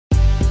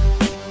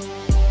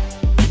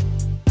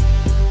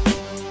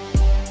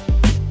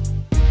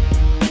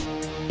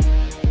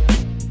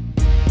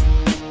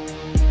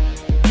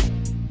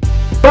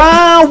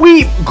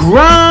weep,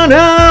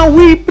 grana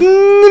weep,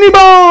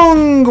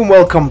 bong, and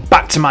welcome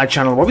back to my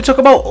channel where we talk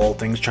about all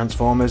things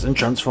Transformers and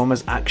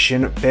Transformers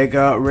action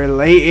figure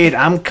related.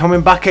 I'm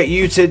coming back at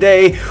you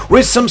today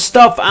with some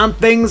stuff and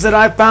things that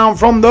I found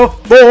from the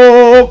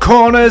four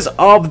corners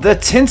of the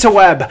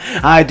Tinterweb.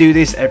 I do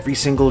this every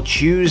single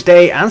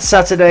Tuesday and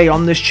Saturday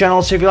on this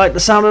channel, so if you like the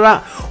sound of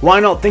that, why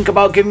not think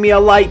about giving me a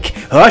like,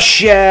 a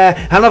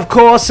share, and of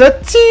course a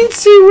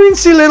teensy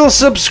weensy little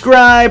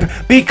subscribe,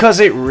 because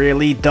it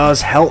really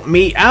does help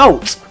me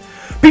out.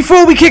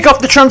 Before we kick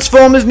off the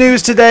Transformers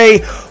news today,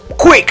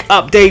 quick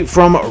update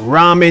from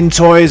RAMEN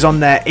Toys on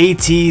their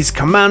 80s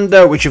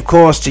Commander, which of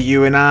course to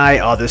you and I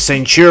are the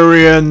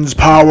Centurions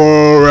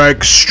Power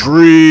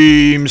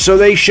Extreme. So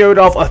they showed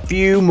off a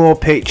few more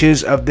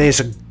pictures of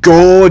this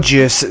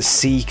gorgeous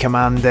Sea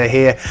Commander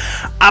here.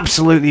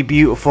 Absolutely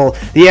beautiful.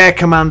 The Air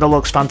Commander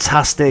looks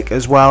fantastic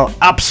as well.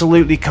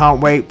 Absolutely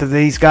can't wait for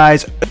these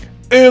guys.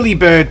 Early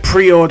bird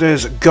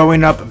pre-orders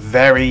going up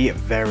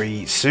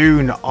very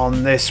soon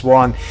on this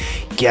one.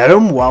 Get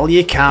them while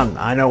you can.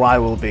 I know I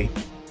will be.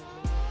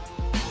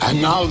 And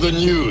now the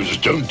news.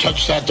 Don't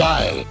touch that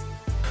dial.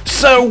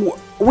 So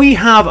we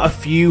have a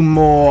few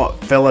more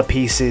filler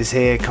pieces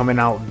here coming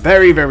out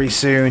very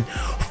soon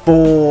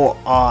for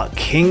our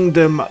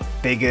Kingdom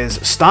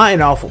figures,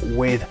 starting off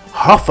with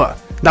HUFFER.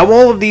 Now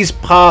all of these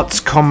parts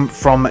come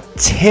from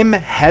Tim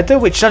Header,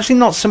 which is actually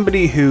not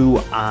somebody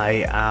who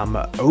I am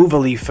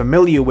overly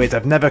familiar with.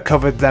 I've never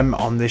covered them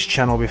on this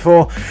channel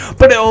before,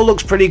 but it all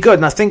looks pretty good,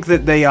 and I think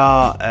that they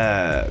are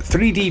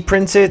 3D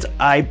printed,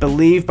 I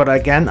believe, but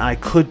again, I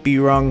could be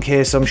wrong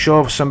here, so I'm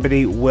sure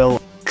somebody will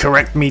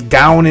correct me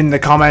down in the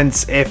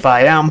comments if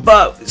I am.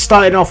 But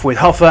starting off with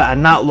HUFFER,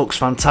 and that looks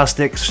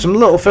fantastic. Some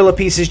little filler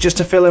pieces just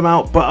to fill him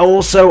out, but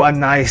also a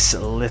nice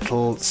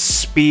little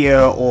spear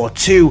or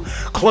two,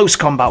 close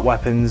combat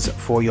weapons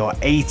for your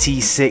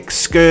 86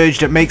 Scourge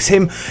that makes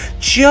him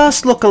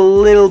just look a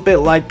little bit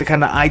like the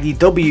kind of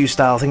IDW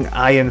style. I think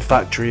Iron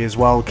Factory as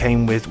well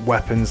came with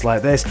weapons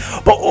like this,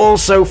 but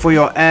also for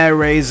your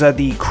AIRRAZOR,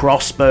 the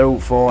crossbow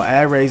for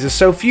AIRRAZOR.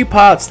 So a few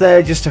parts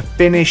there just to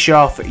finish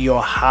off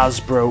your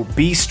Hasbro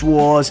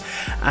BEASTWARS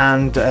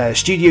and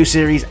Studio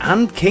Series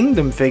and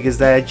Kingdom figures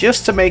there,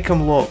 just to make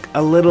them look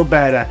a little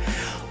better.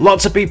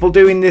 Lots of people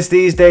doing this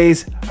these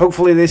days.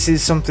 Hopefully this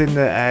is something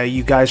that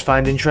you guys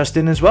find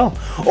interesting as well.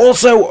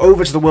 Also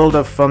over to the world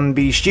of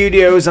FUNBIE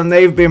Studios, and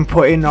they've been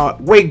putting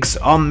wigs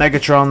on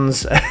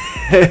Megatron's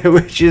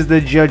which is the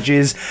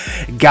Judge's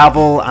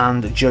gavel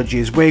and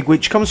Judge's wig,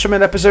 which comes from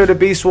an episode of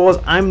Beast Wars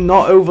I'm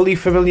not overly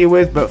familiar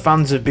with, but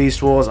fans of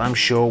Beast Wars I'm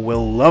sure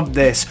will love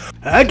this.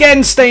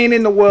 Again, staying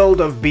in the world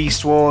of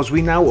Beast Wars,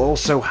 we now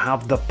also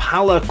have the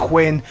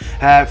Palanquin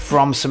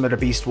from some of the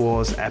Beast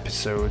Wars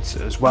episodes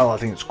as well. I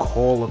think it's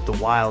Call of the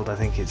Wild, I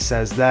think it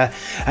says there.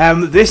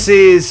 This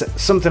is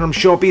something I'm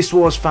sure Beast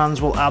Wars fans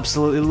will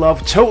absolutely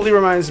love. Totally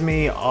reminds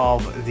me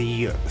of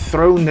the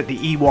throne that the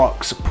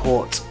Ewoks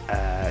put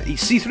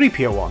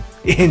C-3PO on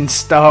in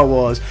Star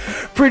Wars.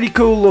 Pretty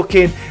cool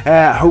looking.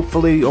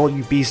 Hopefully all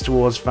you Beast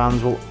Wars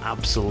fans will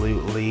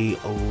absolutely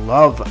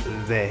love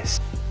this.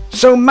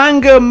 So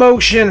Manga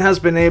Motion has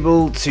been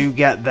able to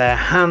get their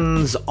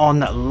hands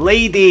on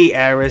Lady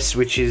ERIS,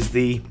 which is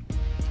the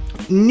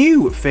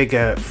new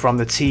figure from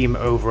the team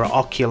over at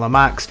Ocular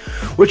Max,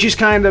 which is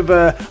kind of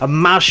a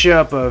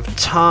mashup of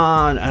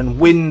Tarn and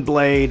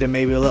Windblade and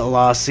maybe a little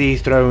RC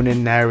thrown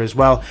in there as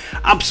well.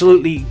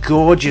 Absolutely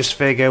gorgeous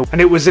figure,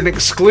 and it was an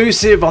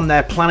exclusive on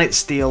their Planet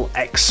Steel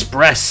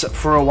Express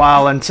for a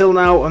while. Until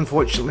now,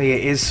 unfortunately,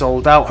 it is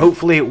sold out.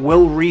 Hopefully it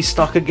will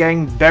restock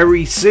again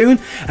very soon.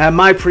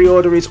 My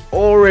pre-order is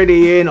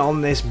already in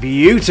on this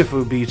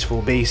beautiful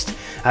beast,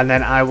 and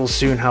then I will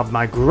soon have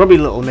my grubby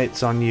little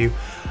mitts on you.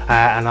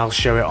 And I'll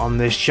show it on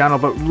this channel,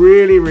 but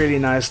really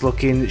nice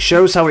looking. It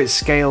shows how it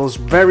scales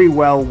very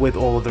well with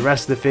all of the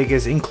rest of the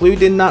figures,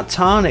 including that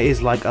Tarn. It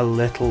is like a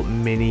little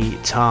mini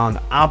Tarn.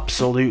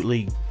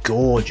 Absolutely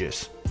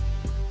gorgeous.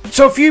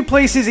 So a few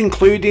places,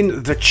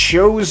 including the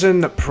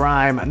Chosen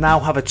Prime, now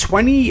have a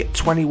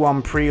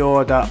 2021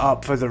 pre-order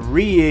up for the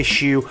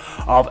reissue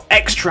of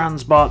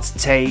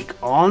X-TRANSBOTS take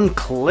on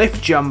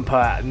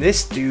CLIFFJUMPER, and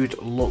this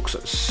dude looks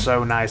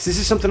so nice. This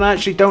is something I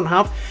actually don't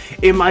have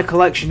in my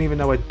collection, even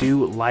though I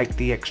do like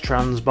the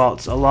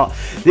X-TRANSBOTS a lot.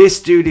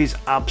 This dude is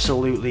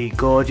absolutely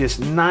gorgeous.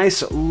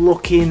 Nice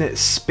looking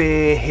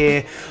spear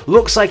here.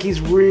 Looks like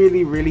he's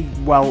really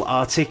well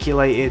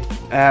articulated.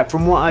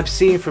 From what I've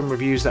seen from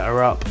reviews that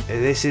are up,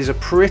 this is a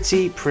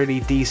pretty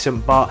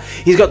decent bot.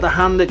 He's got the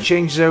hand that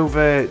changes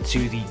over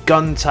to the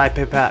gun type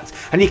impact,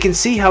 and you can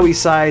see how he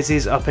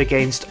sizes up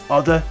against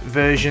other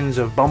versions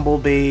of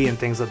Bumblebee and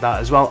things like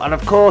that as well. And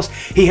of course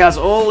he has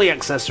all the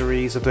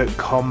accessories that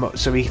come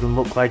so he can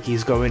look like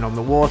he's going on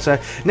the water.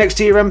 Next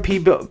to your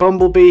MP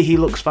Bumblebee, he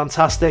looks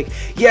fantastic.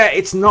 Yeah,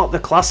 it's not the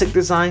classic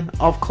design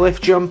of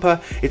CLIFFJUMPER,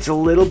 it's a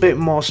little bit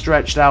more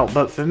stretched out,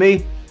 but for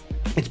me,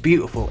 It's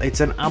beautiful. It's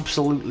an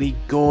absolutely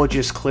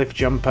gorgeous cliff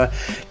jumper.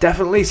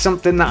 Definitely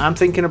something that I'm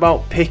thinking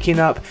about picking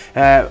up.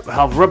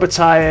 Have rubber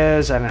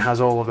tires, and it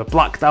has all of the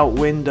blacked out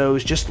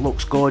windows. Just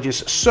looks gorgeous.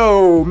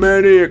 So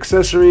many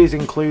accessories,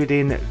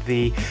 including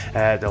the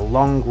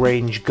long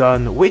range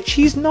gun, which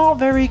he's not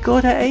very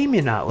good at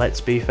aiming at,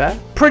 let's be fair.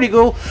 Pretty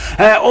cool.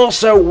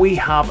 Also, we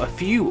have a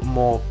few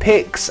more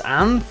pics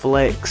and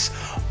flicks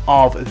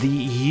of the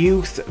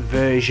youth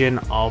version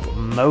of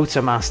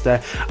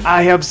Motormaster.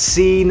 I have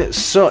seen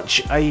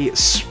such a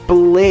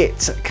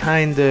split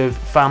kind of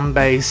fan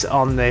base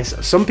on this.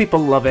 Some people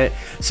love it,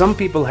 some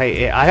people hate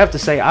it. I have to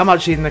say, I'm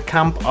actually in the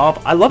camp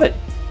of I love it.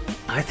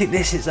 I think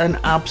this is an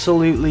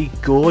absolutely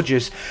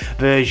gorgeous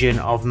version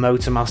of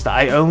Motormaster.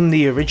 I own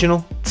the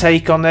original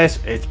take on this.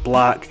 It's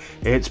black,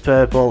 it's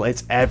purple,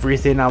 it's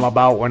everything I'm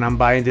about when I'm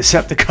buying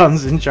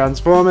Decepticons and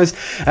Transformers.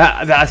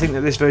 I think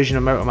that this version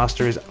of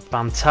Motormaster is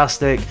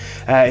fantastic.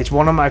 It's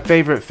one of my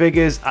favourite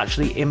figures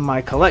actually in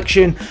my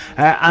collection,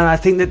 and I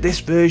think that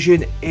this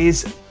version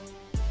is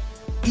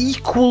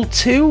equal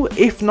to,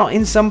 if not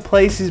in some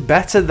places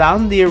better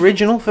than, the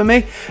original for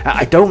me.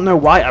 I don't know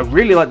why. I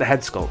really like the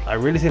head sculpt. I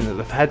really think that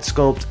the head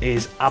sculpt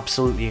is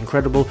absolutely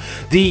incredible.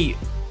 The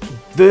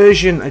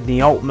version in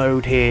the alt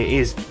mode here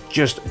is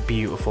just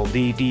beautiful.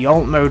 The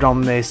alt mode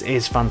on this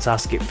is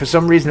fantastic. For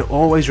some reason it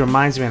always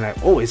reminds me, and I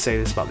always say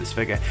this about this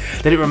figure,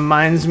 that it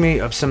reminds me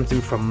of something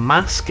from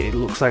Mask. It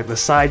looks like the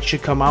side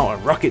should come out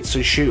and rockets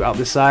should shoot out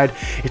the side.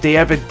 If they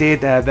ever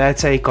did their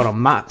take on a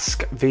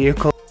Mask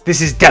vehicle, this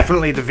is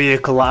definitely the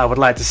vehicle that I would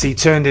like to see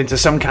turned into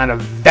some kind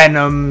of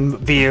Venom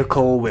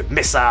vehicle with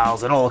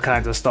missiles and all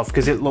kinds of stuff,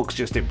 because it looks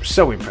just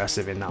so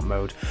impressive in that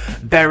mode.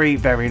 Very,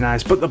 very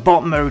nice. But the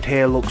bot mode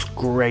here looks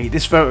great.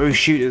 This photo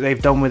shoot that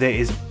they've done with it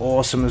is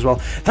awesome as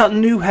well. That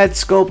new head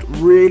sculpt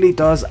really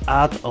does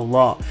add a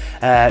lot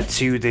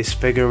to this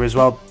figure as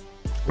well.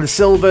 The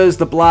silvers,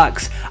 the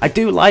blacks, I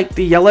do like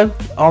the yellow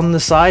on the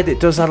side. It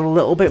does add a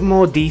little bit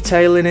more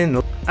detailing in.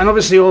 And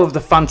obviously all of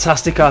the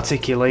fantastic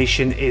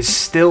articulation is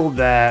still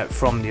there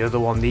from the other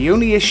one. The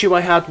only issue I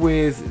had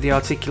with the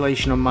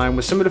articulation on mine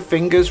was some of the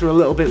fingers were a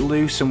little bit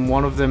loose, and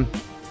one of them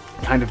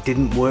kind of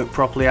didn't work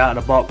properly out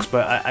of the box,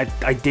 but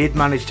I did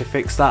manage to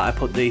fix that. I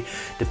put the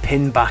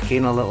pin back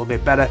in a little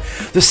bit better.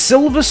 The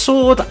silver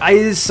sword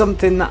is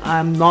something that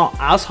I'm not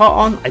as hot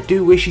on. I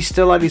do wish he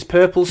still had his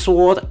purple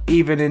sword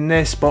even in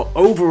this, but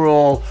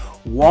overall,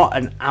 what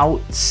an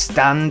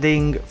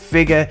outstanding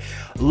figure.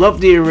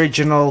 Love the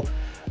original.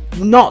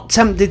 Not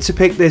tempted to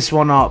pick this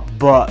one up,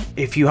 but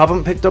if you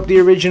haven't picked up the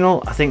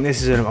original, I think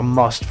this is a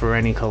must for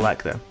any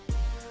collector.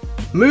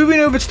 Moving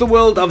over to the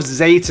world of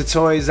ZETA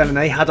toys, and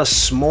they had a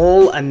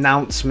small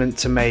announcement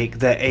to make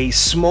that a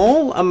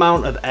small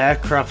amount of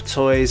aircraft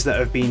toys that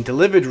have been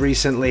delivered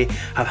recently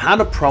have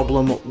had a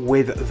problem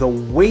with the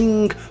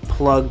wing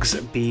plugs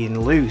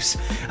being loose.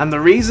 And the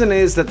reason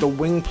is that the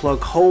wing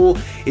plug hole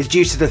is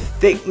due to the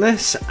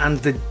thickness and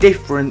the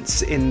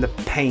difference in the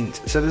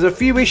paint. So there's a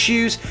few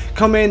issues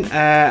coming,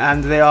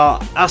 and they are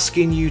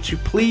asking you to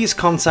please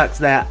contact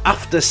their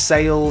after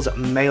sales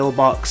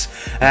mailbox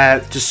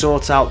to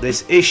sort out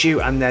this issue,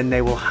 and then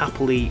they will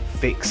happily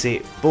fix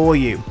it for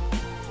you.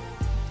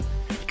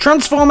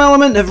 Transform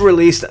Element have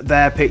released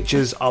their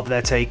pictures of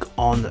their take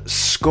on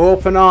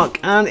Scorponok,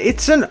 and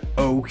it's an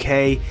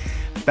okay,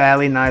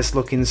 fairly nice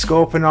looking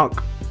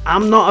Scorponok.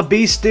 I'm not a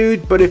beast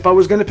dude, but if I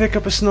was going to pick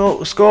up a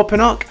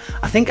Scorponok,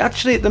 I think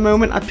actually at the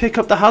moment I'd pick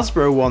up the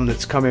Hasbro one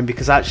that's coming,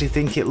 because I actually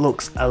think it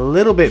looks a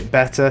little bit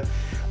better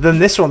than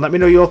this one. Let me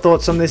know your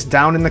thoughts on this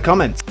down in the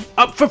comments.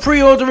 Up for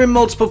pre-order in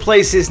multiple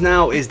places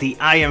now is the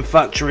Iron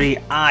Factory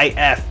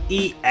IF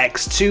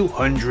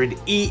EX200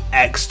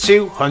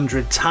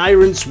 EX200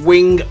 Tyrant's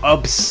Wing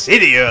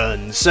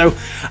Obsidian. So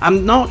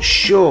I'm not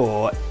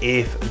sure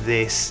if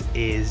this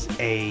is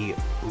a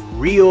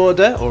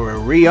reorder or a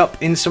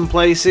re-up in some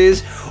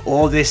places,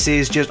 or this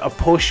is just a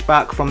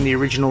pushback from the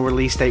original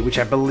release date, which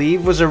I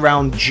believe was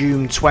around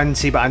June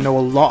 20, but I know a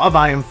lot of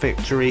Iron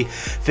Factory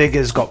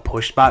figures got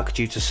pushed back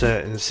due to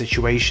certain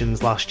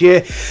situations last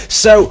year.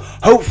 So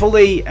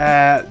hopefully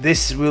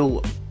this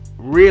will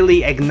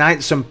really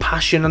ignite some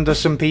passion under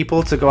some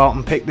people to go out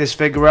and pick this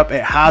figure up.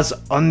 It has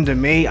under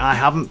me. I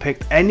haven't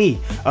picked any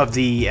of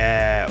the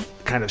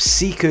kind of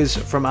seekers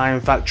from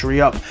Iron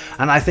Factory up,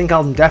 and I think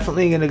I'm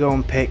definitely going to go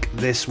and pick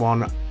this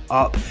one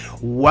up.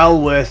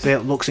 Well worth it.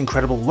 Looks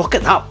incredible. Look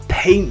at that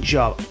paint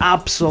job.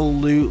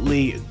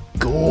 Absolutely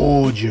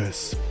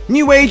gorgeous.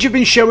 New Age have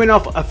been showing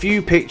off a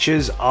few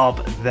pictures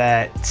of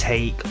their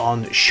take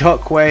on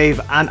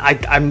Shockwave, and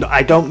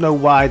I don't know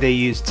why they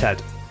used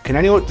Ted.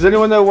 Does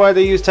anyone know why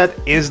they used Ted?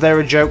 Is there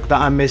a joke that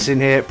I'm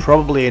missing here?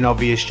 Probably an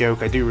obvious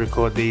joke. I do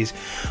record these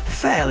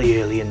fairly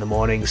early in the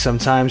morning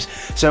sometimes,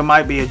 so it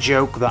might be a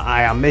joke that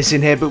I am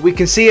missing here, but we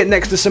can see it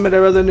next to some of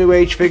their other New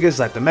Age figures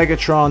like the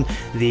Megatron,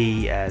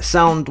 the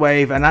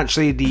Soundwave, and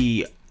actually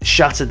the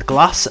Shattered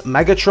Glass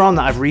Megatron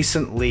that I've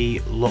recently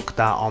looked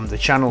at on the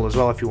channel as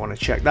well, if you want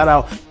to check that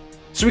out.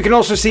 So we can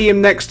also see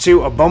him next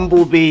to a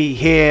Bumblebee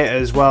here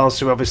as well,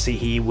 so obviously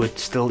he would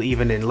still,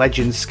 even in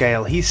Legends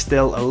scale, he's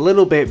still a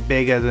little bit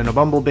bigger than a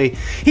Bumblebee.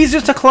 He's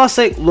just a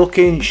classic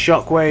looking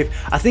Shockwave.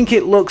 I think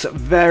it looks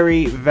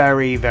very,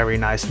 very, very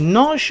nice.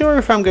 Not sure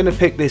if I'm going to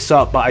pick this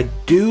up, but I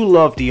do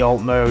love the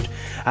alt mode.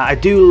 I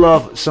do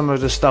love some of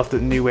the stuff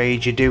that New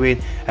Age are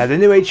doing. The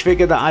New Age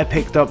figure that I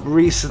picked up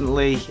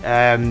recently,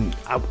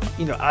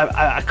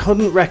 I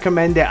couldn't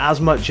recommend it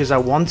as much as I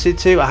wanted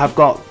to. I have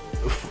got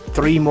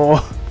 3 more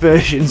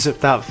versions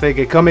of that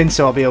figure coming,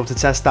 so I'll be able to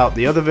test out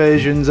the other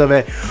versions of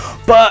it.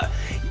 But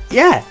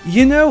yeah,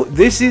 you know,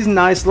 this is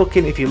nice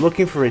looking. If you're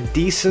looking for a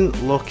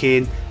decent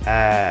looking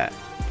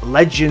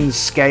Legends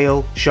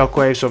scale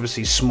Shockwave, so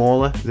obviously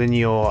smaller than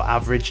your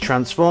average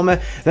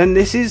Transformer, then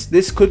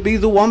this could be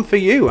the one for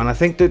you. And I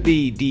think that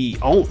the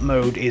alt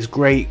mode is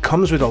great.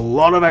 Comes with a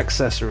lot of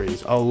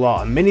accessories,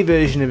 a mini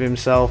version of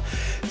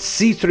himself,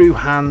 see-through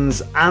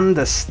hands, and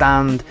a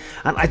stand.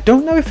 And I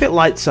don't know if it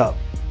lights up.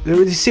 They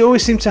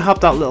always seem to have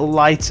that little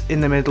light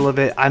in the middle of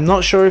it. I'm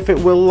not sure if it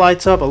will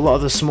light up. A lot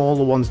of the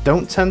smaller ones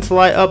don't tend to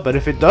light up, but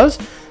if it does,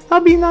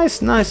 that'd be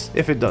nice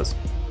if it does.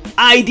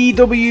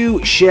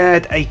 IDW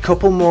shared a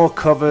couple more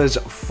covers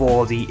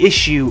for the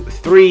issue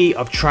 3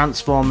 of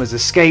Transformers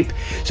Escape.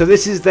 So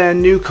this is their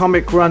new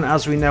comic run.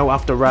 As we know,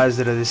 after Rise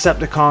of the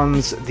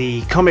Decepticons,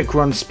 the comic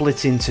run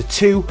split into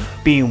 2,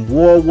 being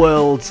War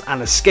Worlds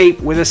and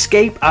Escape, with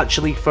Escape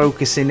actually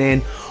focusing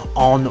in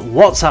on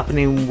what's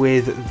happening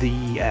with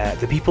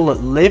the people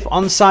that live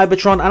on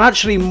Cybertron, and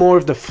actually more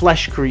of the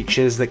flesh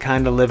creatures that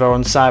kind of live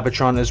on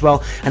Cybertron as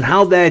well, and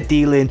how they're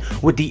dealing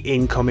with the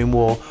incoming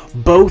war.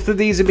 Both of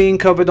these are being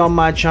covered on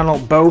my channel.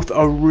 Both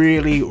are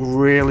really,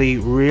 really,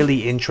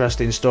 really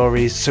interesting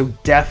stories, so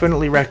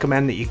definitely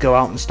recommend that you go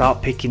out and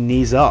start picking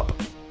these up.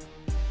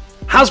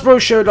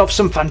 Hasbro showed off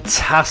some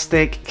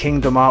fantastic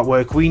Kingdom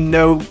artwork. We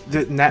know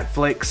that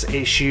Netflix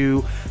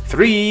issue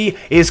 3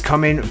 is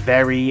coming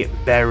very,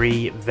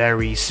 very,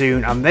 very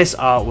soon, and this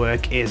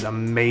artwork is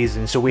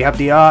amazing. So we have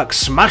the Ark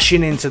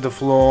smashing into the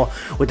floor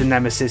with the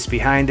Nemesis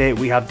behind it.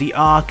 We have the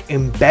Ark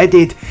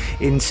embedded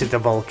into the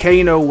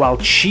volcano while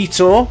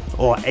Cheetor,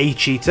 or a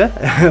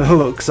cheetah,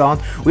 looks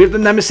on. We have the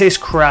Nemesis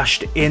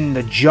crashed in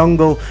the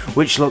jungle,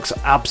 which looks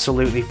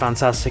absolutely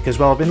fantastic as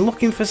well. I've been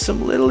looking for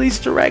some little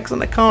Easter eggs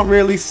and I can't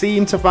really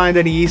seem to find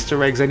any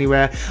Easter eggs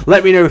anywhere.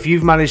 Let me know if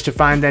you've managed to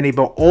find any,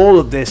 but all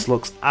of this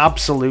looks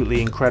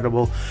absolutely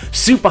incredible.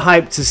 Super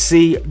hyped to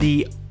see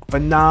the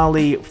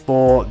finale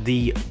for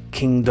the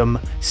Kingdom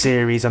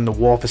series and the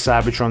War for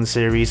Cybertron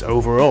series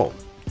overall.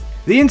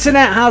 The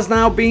internet has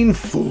now been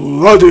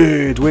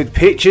flooded with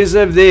pictures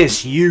of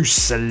this, you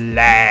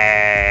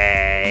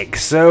slag.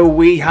 So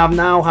we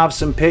now have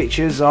some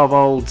pictures of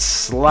old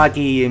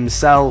Slaggy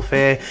himself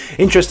here.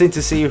 Interesting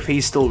to see if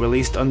he's still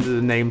released under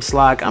the name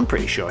Slag. I'm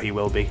pretty sure he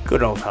will be.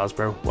 Good old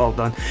Hasbro, well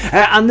done.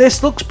 And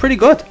this looks pretty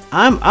good.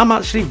 I'm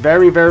actually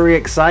very, very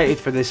excited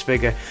for this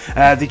figure.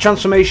 The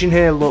transformation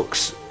here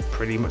looks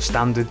pretty much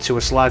standard to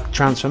a Slag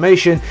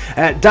transformation.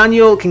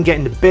 Daniel can get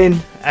in the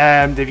bin.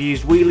 They've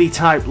used wheelie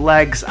type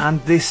legs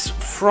and this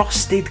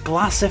frosted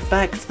glass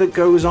effect that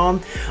goes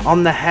on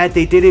the head.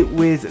 They did it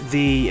with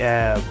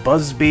the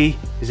Busby,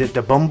 is it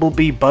the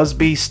Bumblebee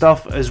Busby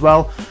stuff as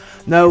well?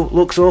 No,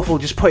 looks awful.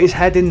 Just put his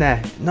head in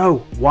there. No,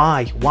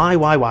 why?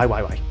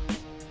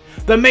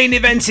 The main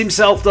event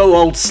himself though,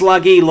 old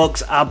Slaggy,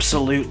 looks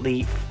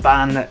absolutely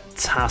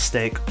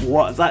fantastic.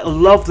 I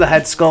love the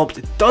head sculpt.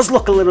 It does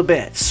look a little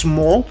bit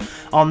small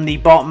on the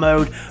bot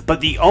mode,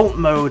 but the alt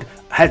mode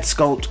head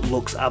sculpt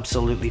looks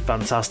absolutely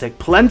fantastic.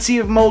 Plenty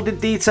of molded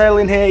detail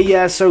in here,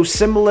 yeah, so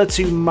similar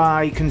to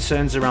my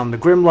concerns around the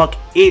Grimlock,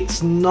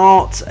 it's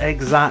not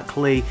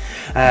exactly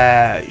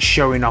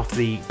showing off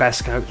the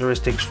best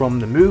characteristics from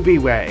the movie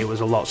where it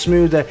was a lot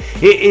smoother.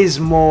 It is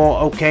more,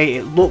 okay,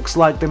 it looks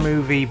like the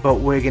movie,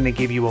 but we're going to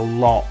give you a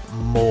lot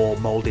more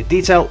molded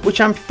detail, which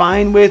I'm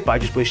fine with, but I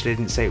just wish they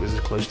didn't say it was as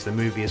close to the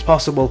movie as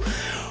possible.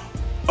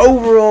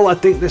 Overall, I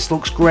think this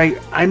looks great.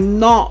 I'm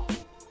not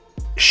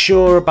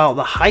sure about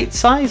the height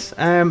size.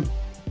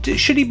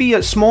 Should he be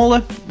smaller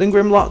than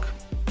Grimlock,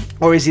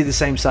 or is he the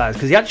same size?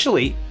 Because he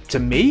actually, to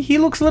me, he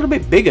looks a little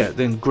bit bigger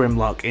than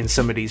Grimlock in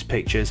some of these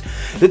pictures.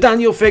 The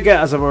Daniel figure,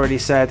 as I've already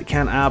said,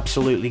 can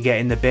absolutely get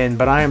in the bin,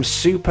 but I am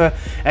super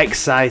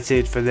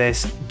excited for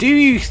this. Do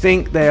you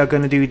think they are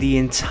going to do the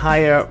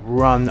entire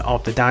run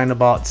of the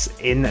Dinobots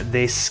in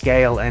this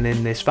scale and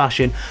in this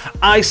fashion?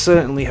 I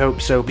certainly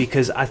hope so,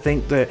 because I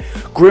think that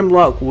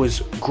Grimlock was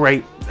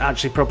great.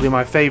 Actually, probably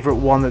my favorite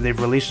one that they've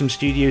released from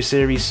Studio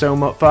Series so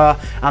much far,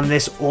 and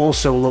this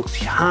also looks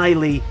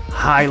highly,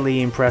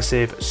 highly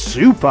impressive.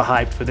 Super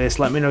hyped for this.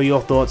 Let me know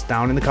your thoughts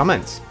down in the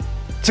comments.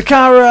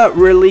 Takara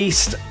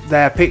released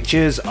their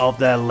pictures of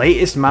their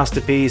latest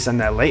masterpiece, and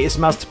their latest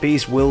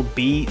masterpiece will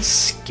be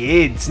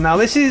Skids. Now,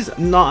 this is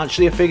not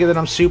actually a figure that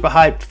I'm super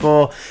hyped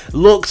for.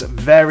 Looks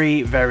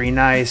very, very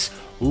nice.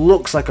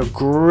 Looks like a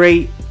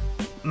great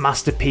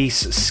masterpiece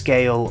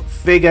scale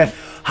figure.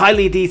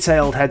 Highly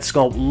detailed head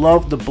sculpt,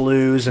 love the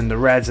blues and the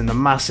reds and the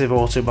massive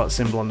Autobot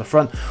symbol on the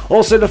front.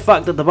 Also the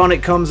fact that the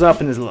bonnet comes up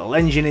and there's a little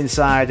engine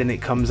inside and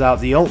it comes out.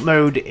 The alt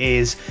mode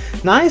is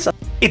nice.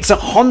 It's a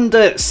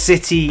Honda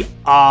City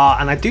R,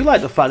 and I do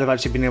like the fact they've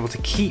actually been able to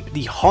keep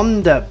the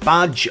Honda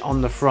badge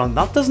on the front.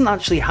 That doesn't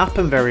actually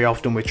happen very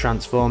often with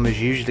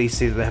Transformers. You usually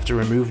see that they have to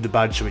remove the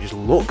badge so it just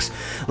looks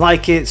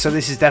like it. So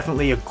this is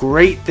definitely a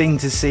great thing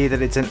to see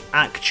that it's an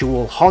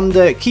actual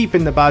Honda,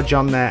 keeping the badge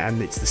on there,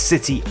 and it's the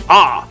City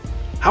R.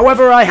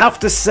 However, I have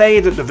to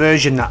say that the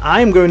version that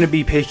I'm going to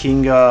be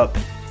picking up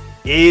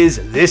is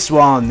this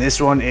one.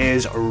 This one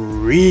is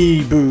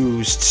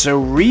Reboost.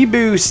 So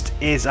Reboost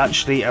is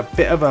actually a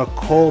bit of a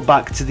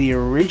callback to the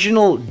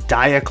original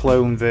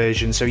Diaclone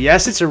version. So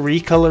yes, it's a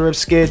recolor of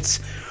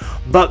Skids,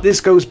 but this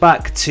goes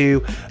back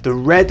to the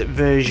red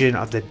version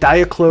of the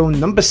Diaclone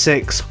number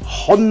 6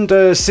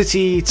 Honda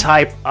City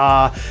Type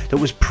R that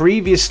was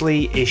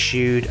previously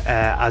issued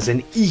as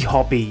an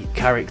e-hobby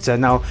character.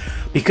 Now,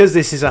 because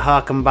this is a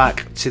harken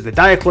back to the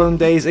Diaclone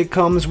days, it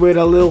comes with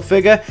a little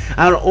figure,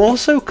 and it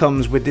also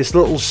comes with this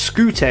little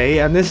scooter,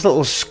 and this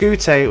little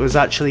scooter was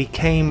actually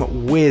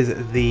came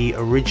with the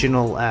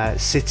original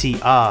City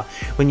R.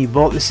 When you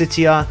bought the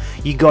City R,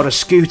 you got a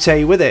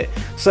scooter with it.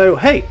 So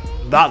hey,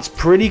 that's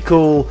pretty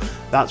cool.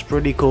 That's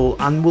pretty cool,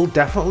 and will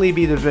definitely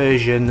be the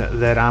version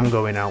that I'm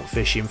going out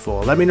fishing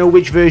for. Let me know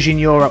which version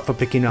you're up for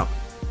picking up.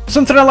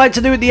 Something I like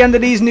to do at the end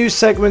of these news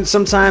segments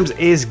sometimes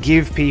is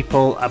give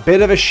people a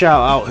bit of a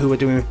shout out who are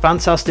doing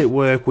fantastic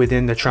work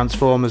within the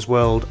Transformers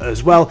world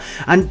as well.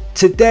 And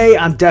today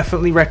I'm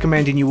definitely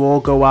recommending you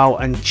all go out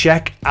and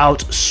check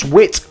out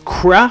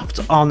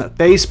SWITTCRAFT on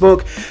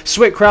Facebook.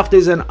 SWITTCRAFT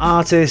is an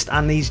artist,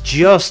 and he's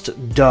just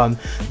done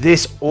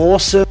this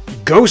awesome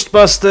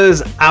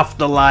Ghostbusters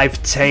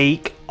Afterlife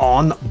take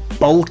on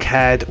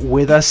Bulkhead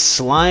with a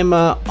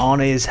Slimer on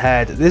his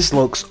head. This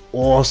looks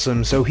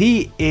awesome. So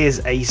he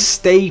is a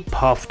Stay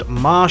Puft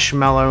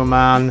Marshmallow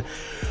Man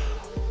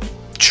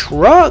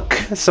truck.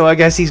 So I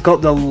guess he's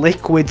got the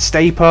liquid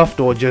Stay Puft,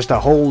 or just a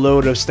whole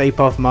load of Stay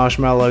Puft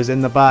marshmallows in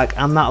the back,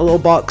 and that little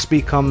box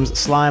becomes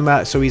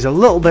Slimer. So he's a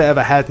little bit of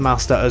a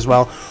headmaster as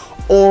well.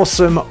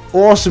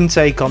 Awesome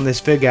take on this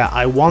figure.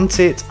 I want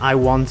it, I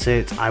want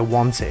it, I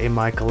want it in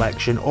my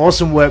collection.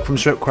 Awesome work from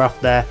SWITTCRAFT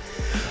there.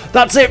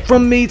 That's it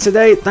from me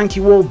today. Thank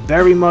you all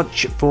very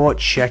much for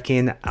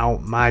checking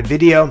out my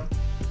video.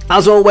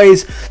 As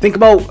always, think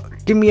about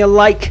giving me a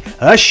like,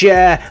 a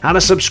share, and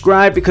a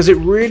subscribe, because it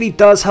really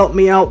does help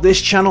me out.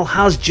 This channel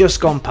has just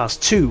gone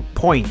past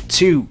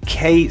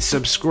 2.2k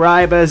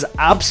subscribers.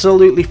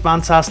 Absolutely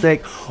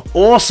fantastic.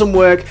 Awesome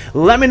work.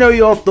 Let me know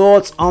your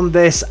thoughts on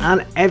this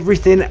and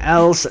everything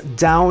else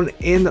down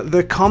in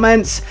the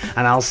comments,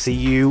 and I'll see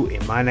you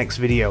in my next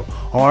video.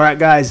 Alright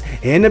guys,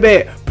 in a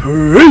bit.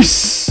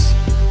 Peace!